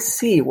right, let me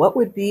see. What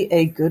would be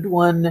a good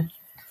one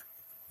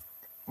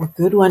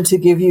to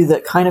give you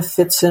that kind of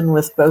fits in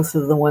with both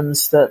of the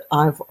ones that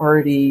I've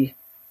already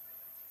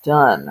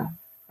done?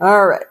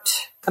 All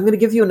right. I'm going to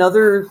give you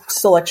another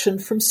selection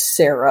from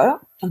Sarah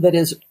that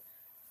is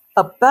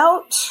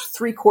about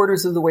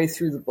 3/4 of the way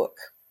through the book.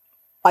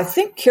 "I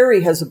think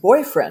Carrie has a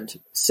boyfriend,"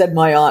 said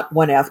my aunt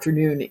one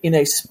afternoon in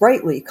a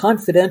sprightly,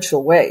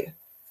 confidential way.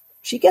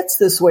 "She gets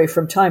this way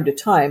from time to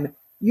time,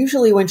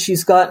 usually when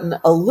she's gotten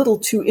a little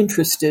too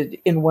interested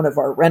in one of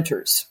our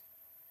renters.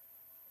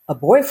 A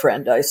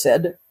boyfriend, I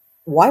said.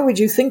 Why would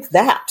you think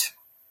that?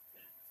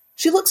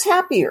 She looks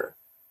happier.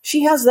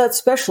 She has that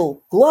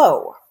special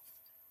glow.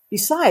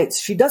 Besides,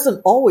 she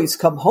doesn't always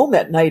come home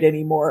at night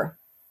anymore.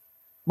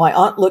 My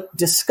aunt looked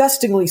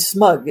disgustingly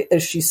smug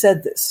as she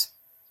said this.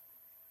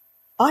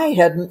 I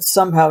hadn't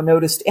somehow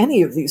noticed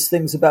any of these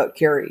things about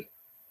Carrie.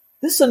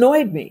 This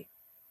annoyed me.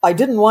 I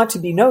didn't want to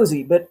be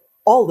nosy, but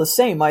all the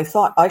same, I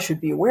thought I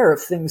should be aware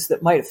of things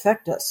that might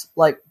affect us,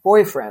 like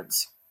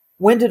boyfriends.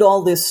 When did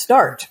all this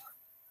start?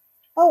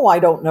 Oh, I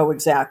don't know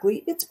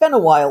exactly. It's been a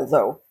while,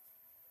 though.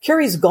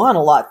 Carrie's gone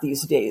a lot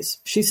these days.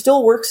 She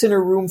still works in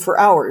her room for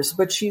hours,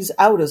 but she's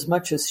out as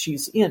much as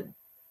she's in.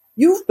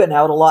 You've been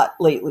out a lot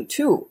lately,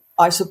 too.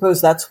 I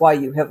suppose that's why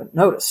you haven't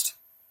noticed.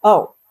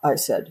 Oh, I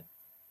said.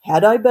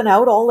 Had I been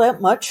out all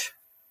that much?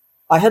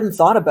 I hadn't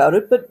thought about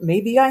it, but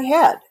maybe I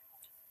had.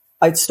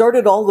 I'd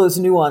started all those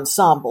new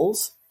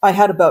ensembles. I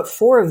had about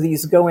 4 of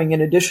these going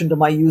in addition to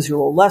my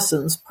usual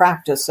lessons,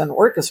 practice, and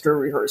orchestra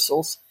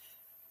rehearsals.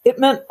 It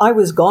meant I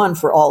was gone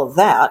for all of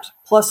that,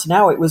 plus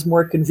now it was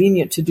more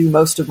convenient to do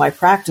most of my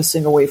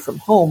practicing away from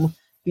home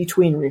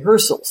between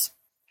rehearsals.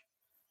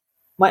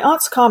 My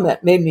aunt's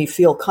comment made me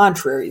feel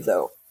contrary,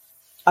 though.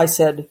 I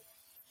said,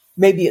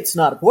 maybe it's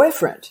not a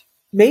boyfriend.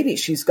 Maybe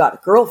she's got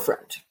a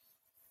girlfriend.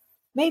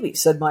 Maybe,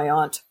 said my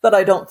aunt, but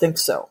I don't think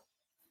so.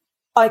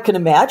 I can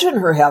imagine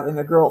her having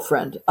a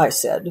girlfriend, I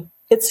said.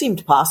 It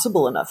seemed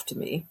possible enough to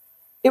me.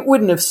 It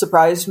wouldn't have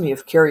surprised me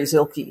if Carrie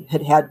Zielke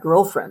had had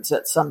girlfriends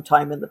at some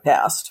time in the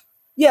past.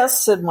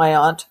 Yes, said my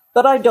aunt,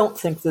 but I don't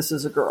think this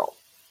is a girl.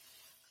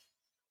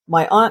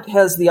 My aunt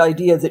has the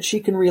idea that she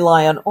can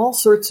rely on all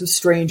sorts of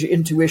strange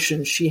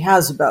intuitions she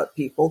has about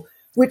people,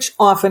 which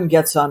often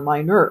gets on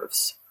my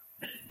nerves.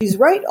 She's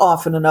right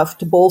often enough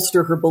to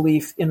bolster her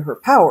belief in her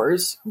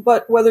powers,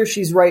 but whether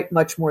she's right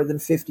much more than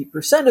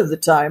 50% of the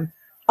time,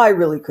 I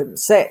really couldn't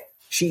say.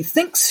 She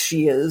thinks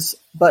she is,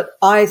 but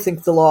I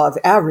think the law of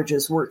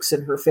averages works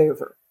in her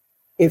favor.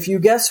 If you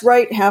guess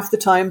right half the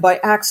time by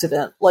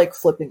accident, like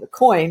flipping a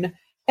coin,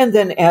 and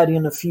then add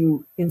in a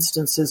few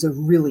instances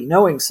of really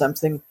knowing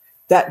something,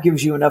 that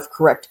gives you enough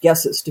correct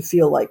guesses to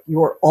feel like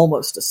you're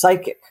almost a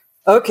psychic.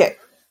 Okay,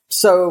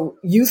 so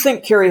you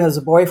think Carrie has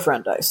a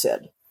boyfriend, I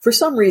said. For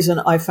some reason,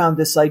 I found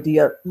this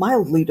idea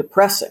mildly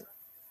depressing.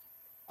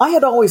 I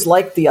had always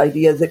liked the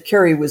idea that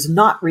Carrie was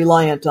not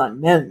reliant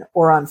on men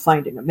or on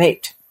finding a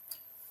mate.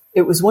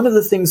 It was one of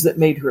the things that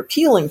made her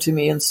appealing to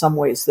me in some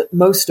ways that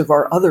most of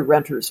our other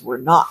renters were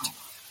not.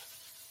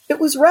 It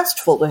was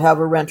restful to have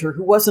a renter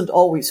who wasn't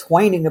always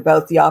whining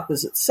about the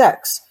opposite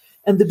sex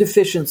and the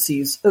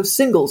deficiencies of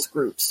singles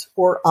groups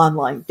or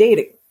online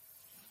dating.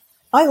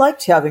 I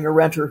liked having a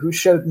renter who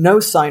showed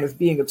no sign of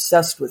being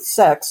obsessed with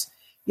sex,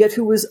 yet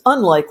who was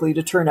unlikely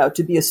to turn out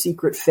to be a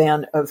secret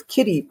fan of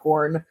kiddie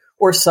porn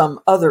or some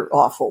other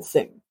awful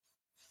thing.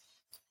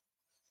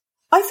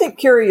 I think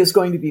Carrie is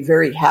going to be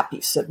very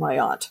happy, said my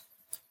aunt.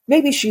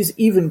 Maybe she's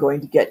even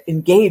going to get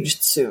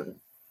engaged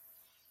soon.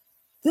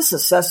 This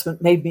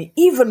assessment made me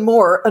even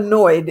more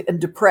annoyed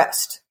and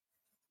depressed.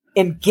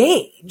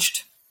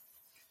 Engaged?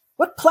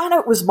 What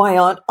planet was my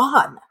aunt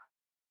on?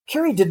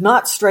 Carrie did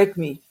not strike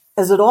me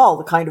as at all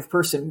the kind of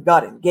person who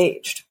got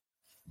engaged.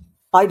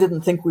 I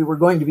didn't think we were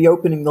going to be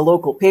opening the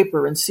local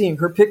paper and seeing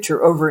her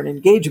picture over an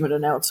engagement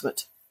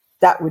announcement.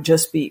 That would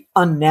just be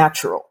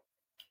unnatural.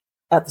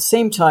 At the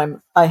same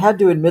time, I had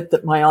to admit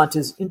that my aunt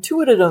is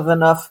intuitive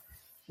enough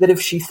that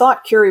if she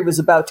thought Carrie was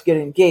about to get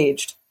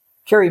engaged,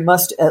 Carrie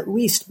must at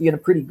least be in a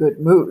pretty good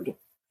mood.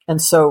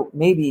 And so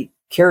maybe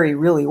Carrie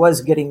really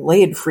was getting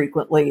laid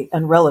frequently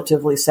and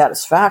relatively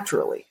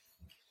satisfactorily.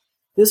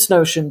 This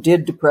notion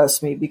did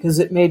depress me because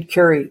it made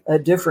Carrie a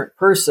different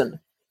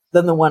person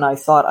than the one I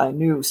thought I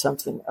knew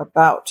something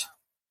about.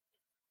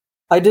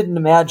 I didn't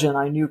imagine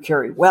I knew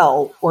Carrie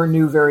well or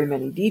knew very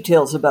many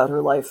details about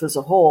her life as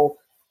a whole,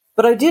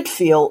 but I did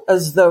feel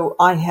as though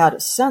I had a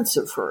sense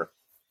of her,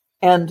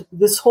 and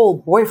this whole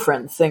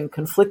boyfriend thing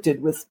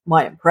conflicted with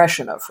my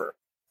impression of her.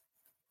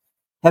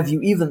 Have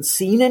you even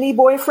seen any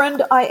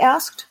boyfriend? I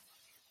asked.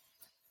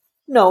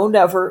 No,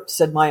 never,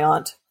 said my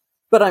aunt,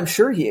 but I'm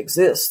sure he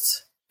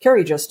exists.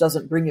 Carrie just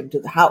doesn't bring him to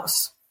the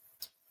house.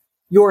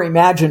 You're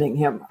imagining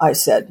him, I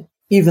said,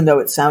 even though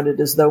it sounded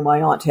as though my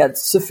aunt had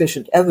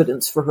sufficient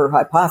evidence for her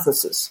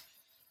hypothesis.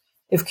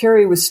 If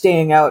Carrie was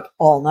staying out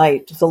all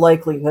night, the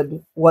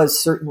likelihood was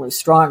certainly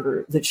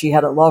stronger that she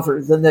had a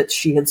lover than that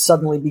she had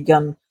suddenly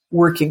begun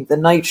working the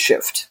night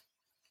shift.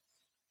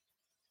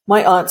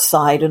 My aunt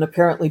sighed and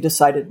apparently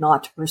decided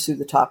not to pursue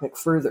the topic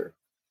further.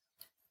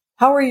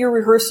 How are your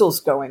rehearsals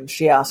going?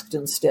 She asked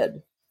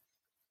instead.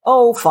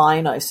 Oh,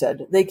 fine, I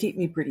said. They keep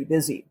me pretty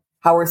busy.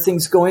 How are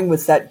things going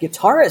with that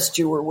guitarist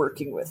you were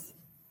working with?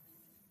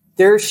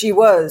 There she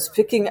was,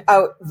 picking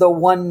out the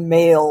one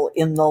male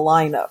in the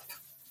lineup.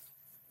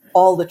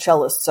 All the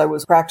cellists I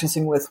was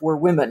practicing with were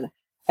women,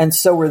 and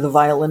so were the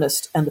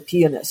violinist and the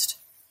pianist.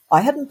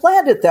 I hadn't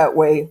planned it that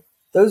way.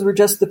 Those were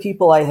just the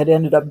people I had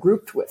ended up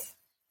grouped with.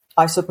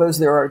 I suppose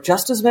there are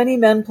just as many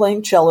men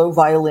playing cello,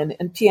 violin,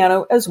 and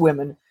piano as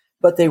women,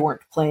 but they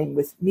weren't playing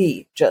with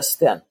me just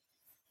then.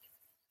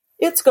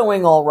 It's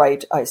going all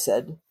right, I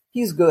said.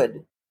 He's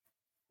good.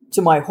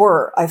 To my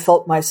horror, I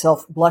felt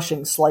myself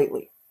blushing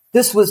slightly.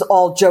 This was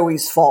all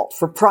Joey's fault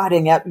for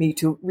prodding at me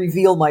to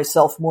reveal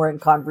myself more in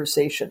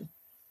conversation.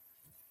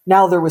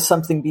 Now there was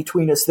something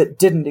between us that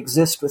didn't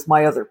exist with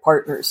my other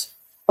partners.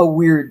 A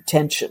weird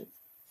tension.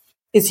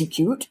 Is he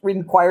cute?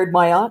 Inquired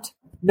my aunt.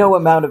 No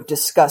amount of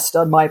disgust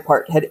on my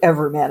part had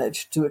ever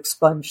managed to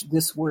expunge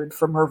this word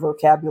from her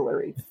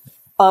vocabulary.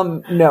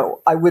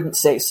 No, I wouldn't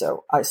say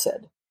so, I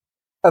said.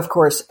 Of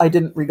course, I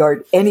didn't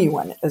regard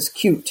anyone as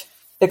cute,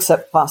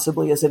 except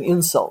possibly as an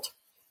insult.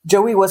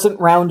 Joey wasn't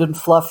round and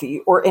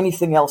fluffy or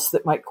anything else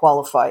that might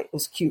qualify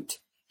as cute.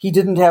 He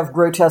didn't have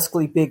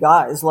grotesquely big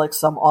eyes like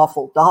some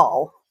awful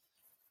doll.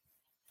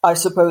 I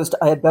supposed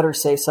I had better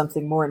say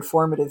something more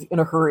informative in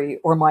a hurry,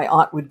 or my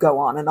aunt would go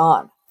on and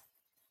on.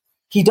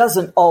 He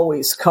doesn't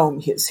always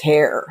comb his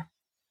hair.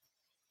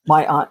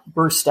 My aunt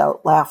burst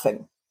out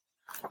laughing.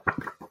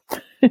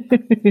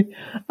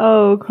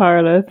 Oh,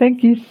 Karla,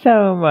 thank you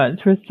so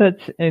much for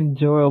such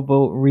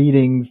enjoyable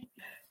readings.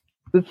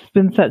 It's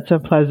been such a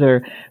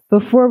pleasure.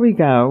 Before we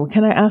go,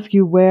 can I ask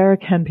you, where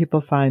can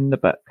people find the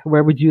book?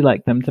 Where would you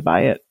like them to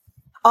buy it?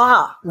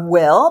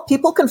 Well,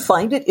 people can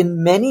find it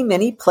in many,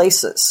 many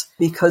places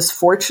because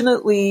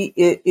fortunately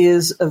it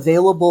is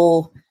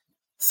available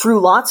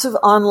through lots of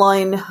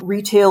online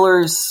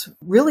retailers,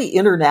 really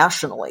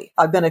internationally.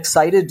 I've been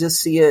excited to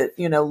see it,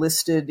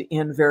 listed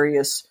in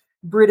various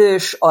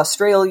British,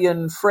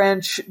 Australian,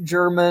 French,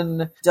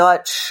 German,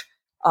 Dutch,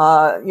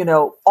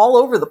 all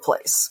over the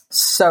place.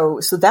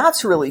 So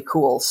that's really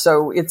cool.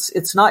 So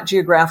it's not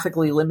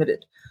geographically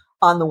limited.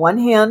 On the one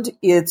hand,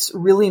 it's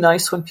really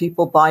nice when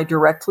people buy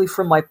directly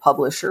from my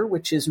publisher,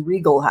 which is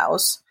Regal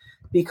House,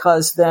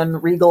 because then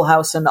Regal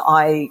House and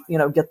I,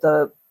 get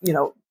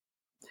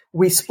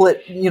we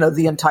split,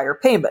 the entire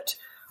payment.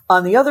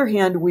 On the other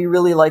hand, we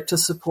really like to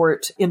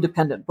support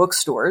independent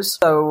bookstores.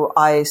 So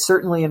I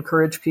certainly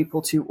encourage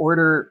people to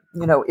order,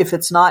 if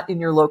it's not in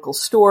your local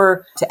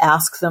store, to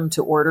ask them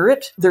to order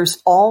it.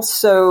 There's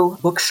also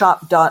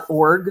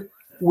bookshop.org,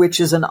 which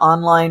is an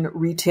online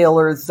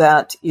retailer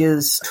that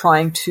is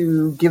trying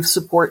to give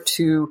support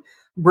to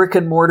brick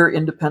and mortar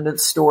independent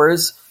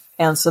stores.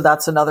 And so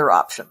that's another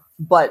option.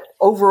 But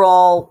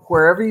overall,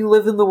 wherever you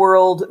live in the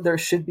world, there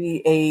should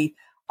be a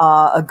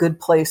good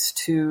place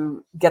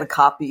to get a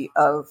copy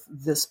of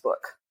this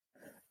book.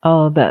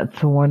 Oh,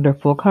 that's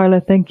wonderful.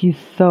 Karla, thank you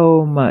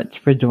so much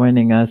for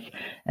joining us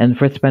and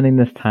for spending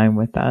this time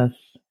with us.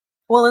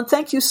 Well, and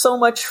thank you so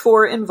much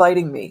for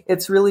inviting me.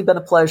 It's really been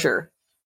a pleasure.